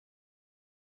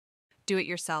Do it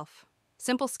yourself.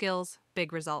 Simple skills,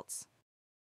 big results.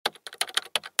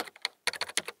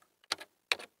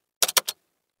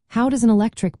 How does an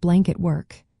electric blanket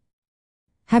work?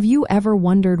 Have you ever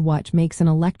wondered what makes an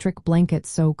electric blanket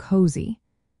so cozy?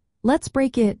 Let's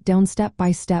break it down step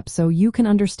by step so you can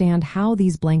understand how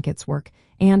these blankets work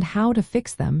and how to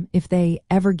fix them if they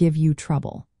ever give you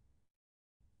trouble.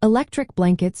 Electric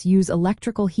blankets use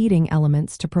electrical heating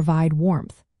elements to provide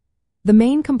warmth. The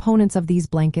main components of these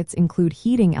blankets include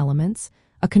heating elements,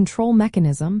 a control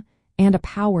mechanism, and a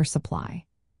power supply.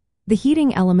 The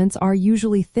heating elements are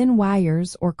usually thin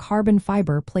wires or carbon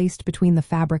fiber placed between the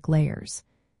fabric layers.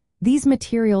 These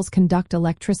materials conduct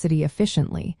electricity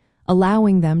efficiently,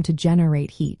 allowing them to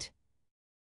generate heat.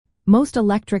 Most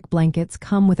electric blankets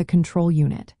come with a control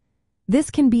unit.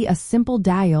 This can be a simple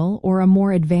dial or a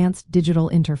more advanced digital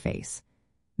interface.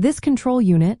 This control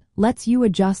unit lets you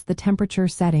adjust the temperature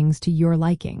settings to your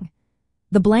liking.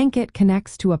 The blanket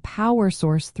connects to a power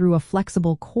source through a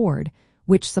flexible cord,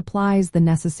 which supplies the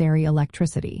necessary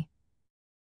electricity.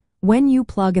 When you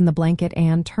plug in the blanket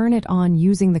and turn it on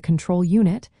using the control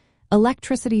unit,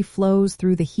 electricity flows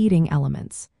through the heating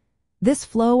elements. This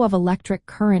flow of electric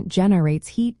current generates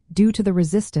heat due to the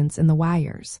resistance in the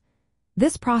wires.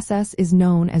 This process is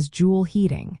known as Joule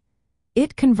heating.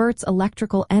 It converts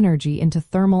electrical energy into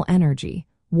thermal energy,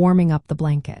 warming up the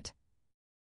blanket.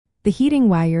 The heating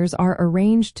wires are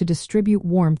arranged to distribute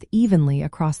warmth evenly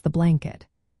across the blanket.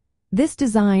 This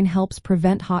design helps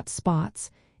prevent hot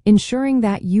spots, ensuring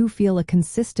that you feel a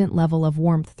consistent level of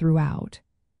warmth throughout.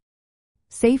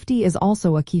 Safety is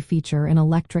also a key feature in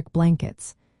electric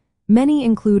blankets. Many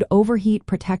include overheat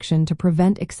protection to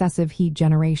prevent excessive heat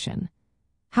generation.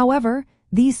 However,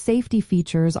 these safety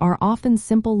features are often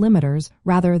simple limiters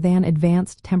rather than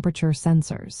advanced temperature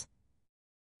sensors.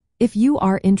 If you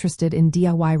are interested in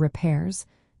DIY repairs,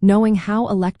 knowing how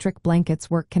electric blankets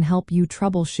work can help you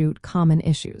troubleshoot common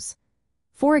issues.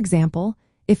 For example,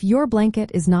 if your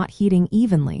blanket is not heating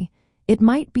evenly, it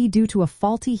might be due to a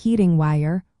faulty heating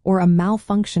wire or a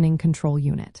malfunctioning control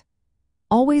unit.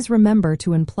 Always remember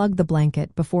to unplug the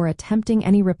blanket before attempting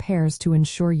any repairs to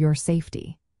ensure your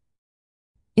safety.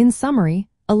 In summary,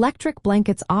 electric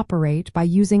blankets operate by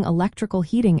using electrical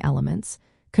heating elements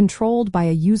controlled by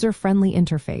a user-friendly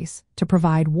interface to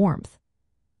provide warmth.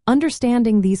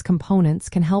 Understanding these components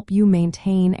can help you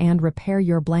maintain and repair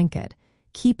your blanket,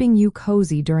 keeping you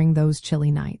cozy during those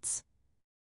chilly nights.